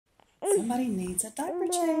Somebody needs a diaper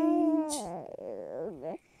change.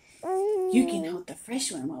 You can hold the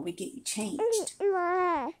fresh one while we get you changed.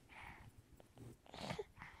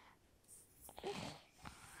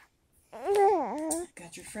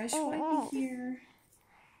 Got your fresh wipey here.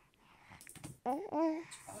 It's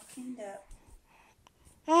all cleaned up.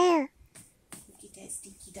 Get that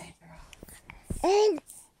stinky diaper off.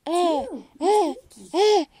 Stinky.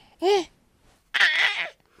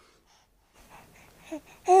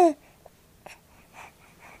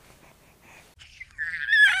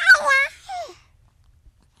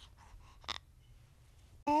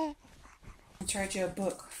 I'll charge you a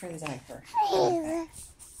book for the diaper. Okay.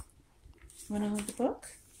 Want to hold the book?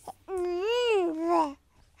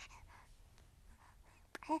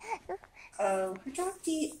 Oh, I dropped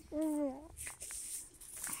it.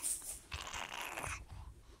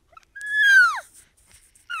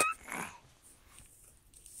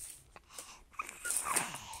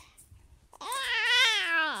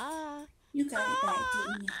 You got it back,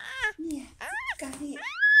 didn't you? Yeah, got it.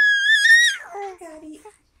 Got it.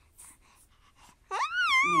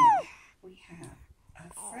 Now, we have a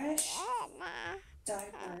fresh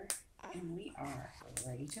diaper, and we are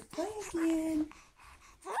ready to play again.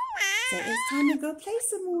 So it's time to go play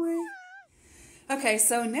some more. Okay,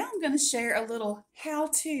 so now I'm going to share a little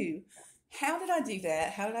how-to. How did I do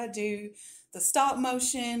that? How did I do the stop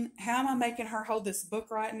motion? How am I making her hold this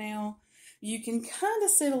book right now? You can kind of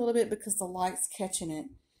see it a little bit because the light's catching it.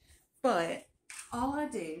 But all I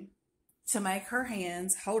do to make her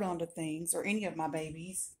hands hold on to things, or any of my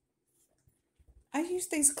babies, I use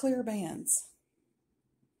these clear bands.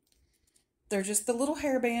 They're just the little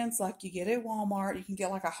hair bands like you get at Walmart. You can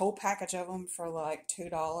get like a whole package of them for like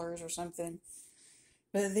 $2 or something.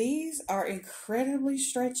 But these are incredibly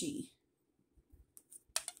stretchy.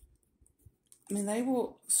 I mean, they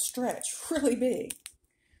will stretch really big.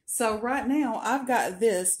 So right now, I've got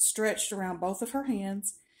this stretched around both of her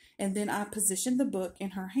hands. And then I position the book in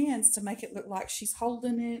her hands to make it look like she's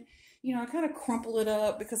holding it. You know, I kind of crumple it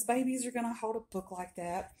up because babies are going to hold a book like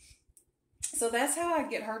that. So that's how I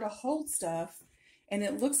get her to hold stuff. And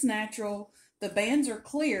it looks natural. The bands are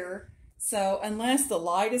clear. So unless the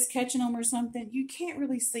light is catching them or something, you can't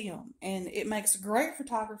really see them. And it makes great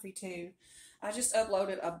photography too. I just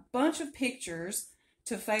uploaded a bunch of pictures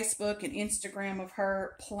to Facebook and Instagram of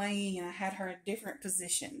her playing, and I had her in different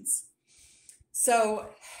positions. So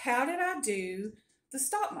how did I do the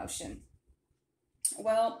stop motion?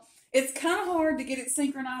 Well, it's kind of hard to get it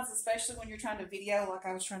synchronized, especially when you're trying to video, like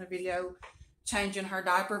I was trying to video changing her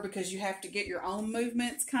diaper, because you have to get your own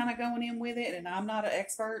movements kind of going in with it, and I'm not an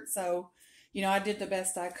expert, so, you know, I did the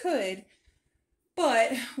best I could.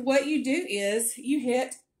 But what you do is you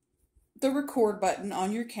hit the record button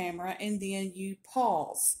on your camera, and then you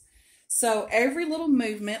pause. So every little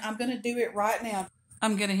movement, I'm going to do it right now.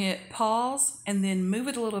 I'm going to hit pause and then move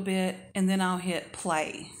it a little bit, and then I'll hit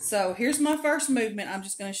play. So here's my first movement. I'm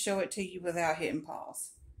just going to show it to you without hitting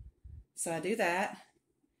pause. So I do that.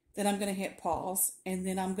 Then I'm going to hit pause, and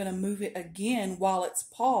then I'm going to move it again while it's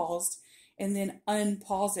paused, and then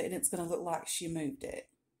unpause it, and it's going to look like she moved it.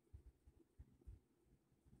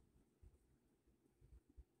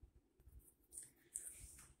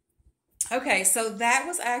 Okay, so that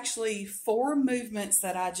was actually 4 movements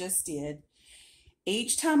that I just did.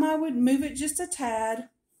 Each time I would move it just a tad,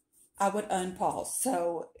 I would unpause.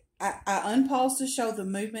 So I unpaused to show the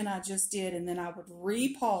movement I just did, and then I would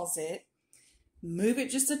repause it, move it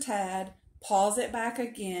just a tad, pause it back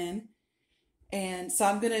again. And so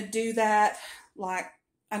I'm going to do that, like,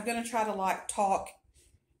 I'm going to try to like talk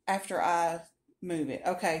after I move it.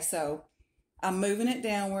 Okay, so I'm moving it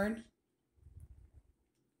downward.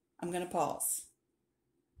 I'm going to pause.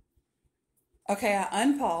 Okay, I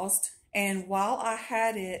unpaused, and while I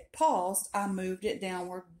had it paused, I moved it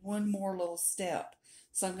downward one more little step.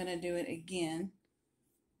 So I'm going to do it again.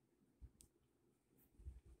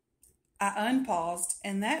 I unpaused,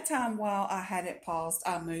 and that time while I had it paused,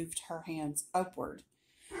 I moved her hands upward.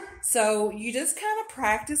 So you just kind of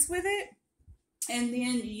practice with it, and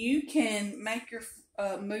then you can make your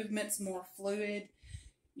movements more fluid.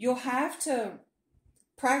 You'll have to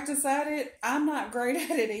practice at it. I'm not great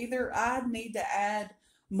at it either. I need to add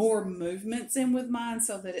more movements in with mine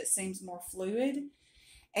so that it seems more fluid.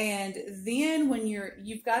 And then when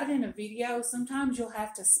you've got it in a video, sometimes you'll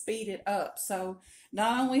have to speed it up. So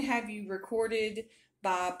not only have you recorded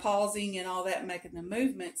by pausing and all that, making the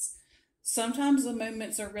movements, sometimes the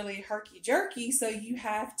movements are really herky-jerky, so you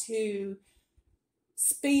have to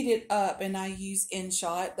speed it up. And I use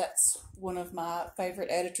InShot. That's one of my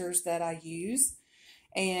favorite editors that I use.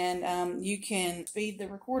 And you can speed the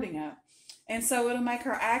recording up. And so it'll make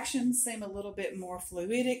her actions seem a little bit more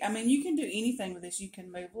fluidic. I mean, you can do anything with this. You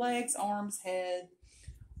can move legs, arms, head,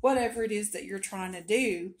 whatever it is that you're trying to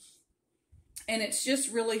do. And it's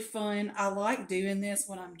just really fun. I like doing this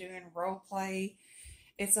when I'm doing role play.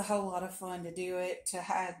 It's a whole lot of fun to do it, to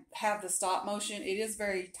have the stop motion. It is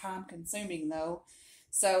very time consuming though.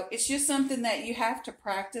 So it's just something that you have to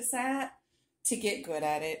practice at to get good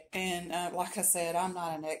at it. And like I said, I'm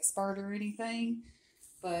not an expert or anything,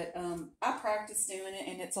 but I practice doing it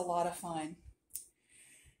and it's a lot of fun.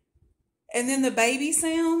 And then the baby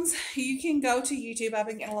sounds, you can go to YouTube. I've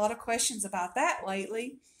been getting a lot of questions about that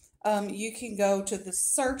lately. You can go to the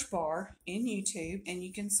search bar in YouTube and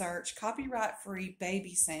you can search copyright-free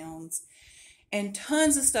baby sounds and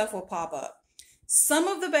tons of stuff will pop up. Some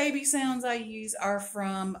of the baby sounds I use are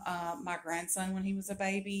from my grandson when he was a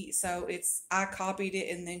baby. So I copied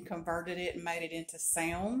it and then converted it and made it into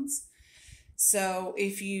sounds. So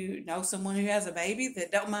if you know someone who has a baby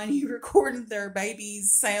that don't mind you recording their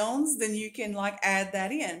baby's sounds, then you can like add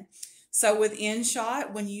that in. So with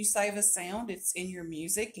InShot, when you save a sound, it's in your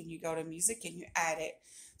music and you go to music and you add it.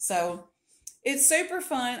 So it's super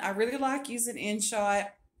fun. I really like using InShot.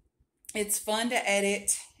 It's fun to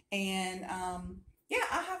edit and yeah,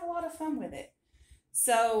 I have a lot of fun with it.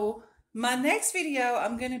 So my next video,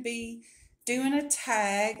 I'm going to be doing a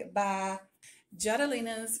tag by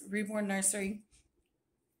Jadalina's Reborn Nursery.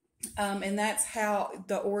 And that's how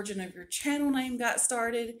the origin of your channel name got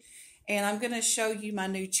started. And I'm going to show you my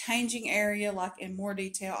new changing area, like in more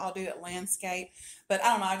detail. I'll do it landscape. But I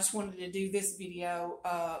don't know, I just wanted to do this video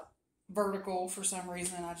vertical for some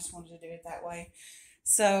reason. I just wanted to do it that way.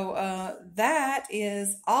 So that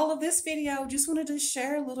is all of this video. Just wanted to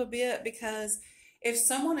share a little bit because if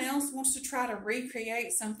someone else wants to try to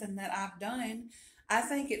recreate something that I've done, I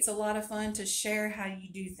think it's a lot of fun to share how you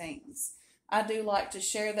do things. I do like to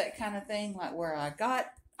share that kind of thing, like where I got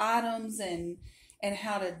items and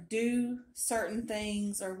how to do certain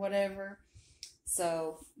things or whatever.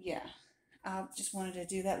 So yeah, I just wanted to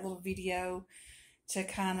do that little video to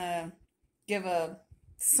kind of give a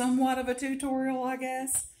somewhat of a tutorial, I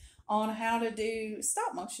guess, on how to do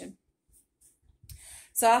stop motion.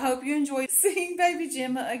 So I hope you enjoyed seeing baby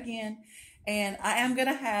Gemma again. And I am going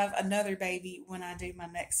to have another baby when I do my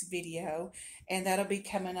next video. And that'll be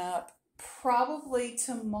coming up probably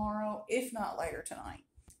tomorrow, if not later tonight.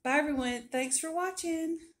 Bye everyone. Thanks for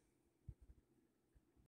watching.